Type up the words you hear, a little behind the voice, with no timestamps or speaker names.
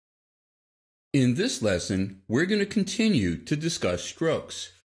In this lesson, we're going to continue to discuss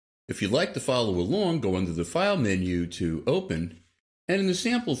strokes. If you'd like to follow along, go under the File menu to Open, and in the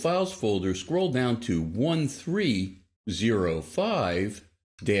Sample Files folder, scroll down to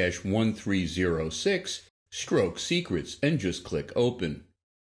 1305-1306, Stroke Secrets, and just click Open.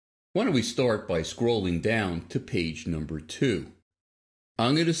 Why don't we start by scrolling down to page number 2.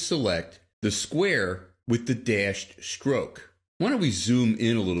 I'm going to select the square with the dashed stroke. Why don't we zoom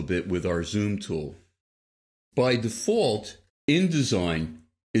in a little bit with our zoom tool? By default, InDesign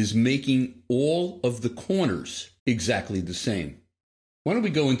is making all of the corners exactly the same. Why don't we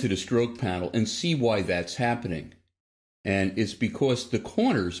go into the stroke panel and see why that's happening? And it's because the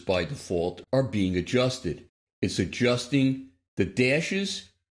corners by default are being adjusted. It's adjusting the dashes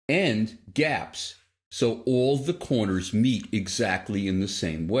and gaps so all the corners meet exactly in the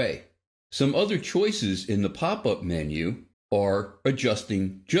same way. Some other choices in the pop-up menu are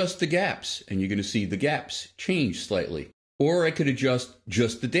adjusting just the gaps, and you're going to see the gaps change slightly. Or I could adjust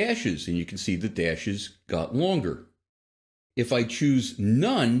just the dashes, and you can see the dashes got longer. If I choose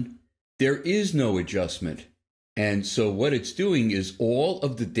none, there is no adjustment. And so what it's doing is all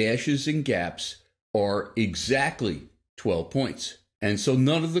of the dashes and gaps are exactly 12 points. And so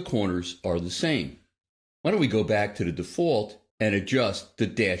none of the corners are the same. Why don't we go back to the default and adjust the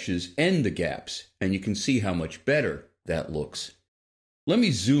dashes and the gaps, and you can see how much better that looks. Let me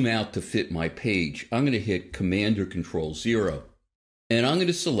zoom out to fit my page. I'm going to hit Command or Control 0, and I'm going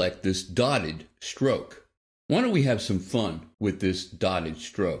to select this dotted stroke. Why don't we have some fun with this dotted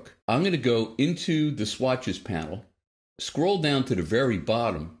stroke? I'm going to go into the swatches panel, scroll down to the very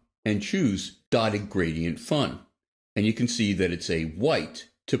bottom, and choose Dotted Gradient Fun. And you can see that it's a white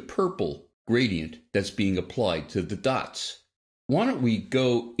to purple gradient that's being applied to the dots. Why don't we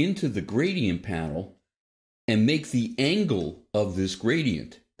go into the gradient panel and make the angle of this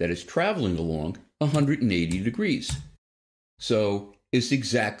gradient that is traveling along 180 degrees. So it's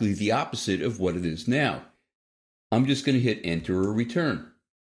exactly the opposite of what it is now. I'm just going to hit Enter or Return.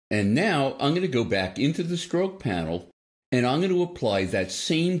 And now I'm going to go back into the stroke panel, and I'm going to apply that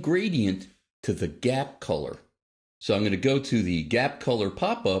same gradient to the gap color. So I'm going to go to the gap color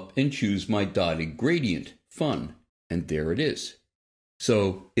pop-up and choose my dotted gradient, Fun, and there it is.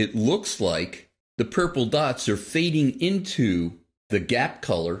 So it looks like the purple dots are fading into the gap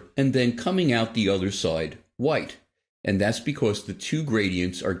color and then coming out the other side white. And that's because the two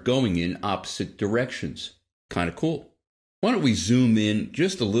gradients are going in opposite directions. Kind of cool. Why don't we zoom in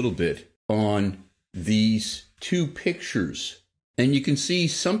just a little bit on these two pictures, and you can see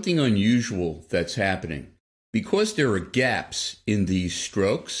something unusual that's happening. Because there are gaps in these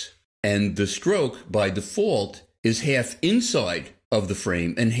strokes, and the stroke by default is half inside of the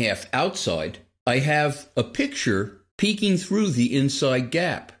frame and half outside, I have a picture peeking through the inside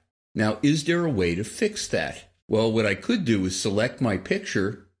gap. Now, is there a way to fix that? Well, what I could do is select my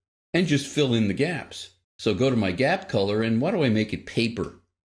picture and just fill in the gaps. So go to my gap color, and why do I make it paper?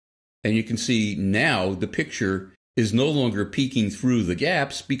 And you can see now the picture is no longer peeking through the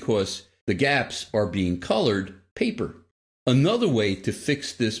gaps because the gaps are being colored paper. Another way to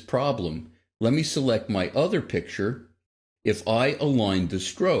fix this problem, let me select my other picture. If I align the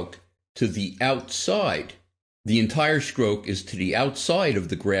stroke to the outside, the entire stroke is to the outside of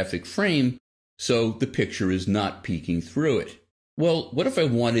the graphic frame, so the picture is not peeking through it. Well, what if I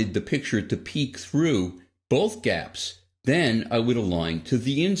wanted the picture to peek through both gaps? Then I would align to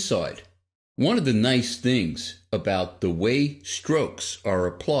the inside. One of the nice things about the way strokes are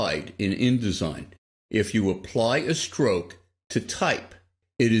applied in InDesign, if you apply a stroke to type,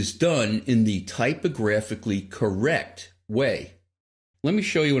 it is done in the typographically correct way. Let me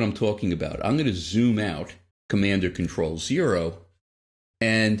show you what I'm talking about. I'm going to zoom out, Command or Control 0,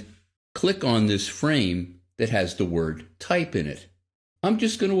 and click on this frame that has the word type in it. I'm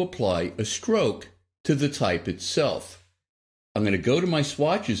just going to apply a stroke to the type itself. I'm going to go to my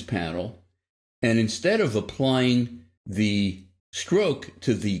swatches panel, and instead of applying the stroke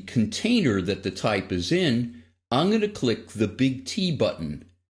to the container that the type is in, I'm going to click the big T button,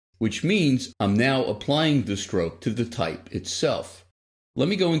 which means I'm now applying the stroke to the type itself. Let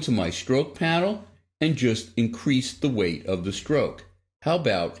me go into my stroke panel and just increase the weight of the stroke. How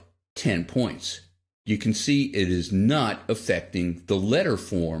about 10 points? You can see it is not affecting the letter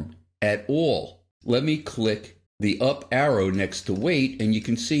form at all. Let me click the up arrow next to weight, and you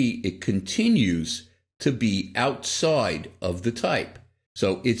can see it continues to be outside of the type.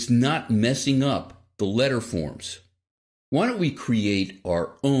 So it's not messing up the letter forms. Why don't we create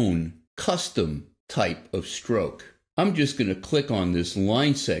our own custom type of stroke? I'm just going to click on this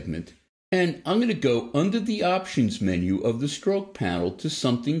line segment, and I'm going to go under the options menu of the stroke panel to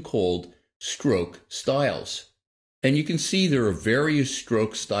something called stroke styles. And you can see there are various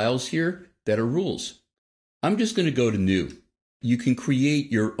stroke styles here that are rules. I'm just going to go to New. You can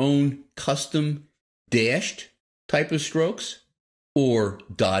create your own custom dashed type of strokes, or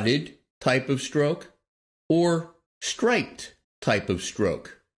dotted type of stroke, or striped type of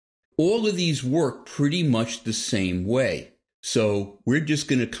stroke. All of these work pretty much the same way. So we're just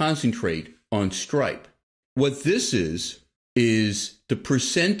going to concentrate on stripe. What this is the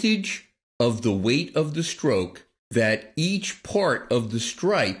percentage of the weight of the stroke that each part of the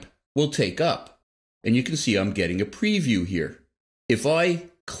stripe will take up. And you can see I'm getting a preview here. If I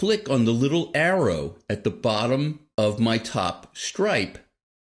click on the little arrow at the bottom of my top stripe,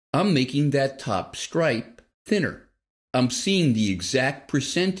 I'm making that top stripe thinner. I'm seeing the exact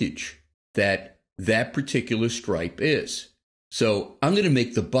percentage that that particular stripe is. So I'm going to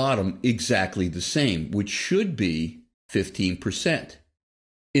make the bottom exactly the same, which should be 15%.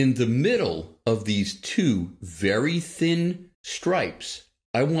 In the middle of these two very thin stripes,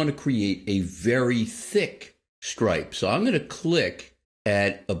 I want to create a very thick stripe. So I'm going to click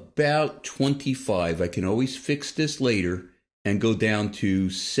at about 25. I can always fix this later and go down to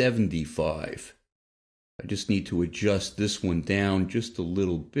 75. I just need to adjust this one down just a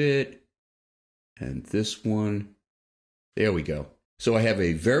little bit. And this one, there we go. So I have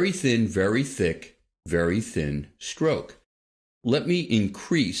a very thin, very thick, very thin stroke. Let me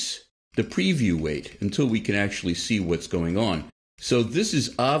increase the preview weight until we can actually see what's going on. So this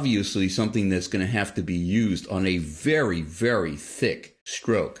is obviously something that's going to have to be used on a very, very thick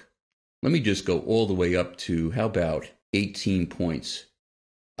stroke. Let me just go all the way up to, how about 18 points?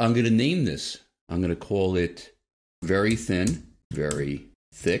 I'm going to name this. I'm going to call it very thin, very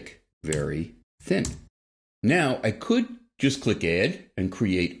thick, very thin. Now I could just click Add and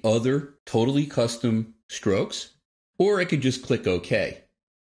create other totally custom strokes, or I could just click OK.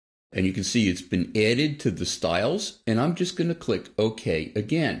 And you can see it's been added to the styles, and I'm just going to click OK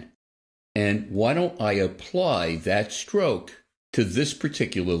again. And why don't I apply that stroke to this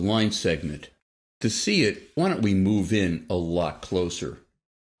particular line segment? To see it, why don't we move in a lot closer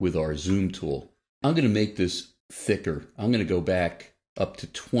with our zoom tool? I'm going to make this thicker. I'm going to go back up to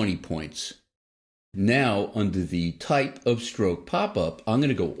 20 points. Now, under the type of stroke pop-up, I'm going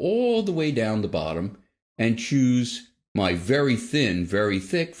to go all the way down the bottom and choose my very thin, very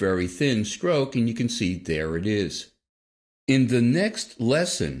thick, very thin stroke, and you can see there it is. In the next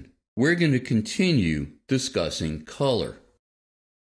lesson, we're going to continue discussing color.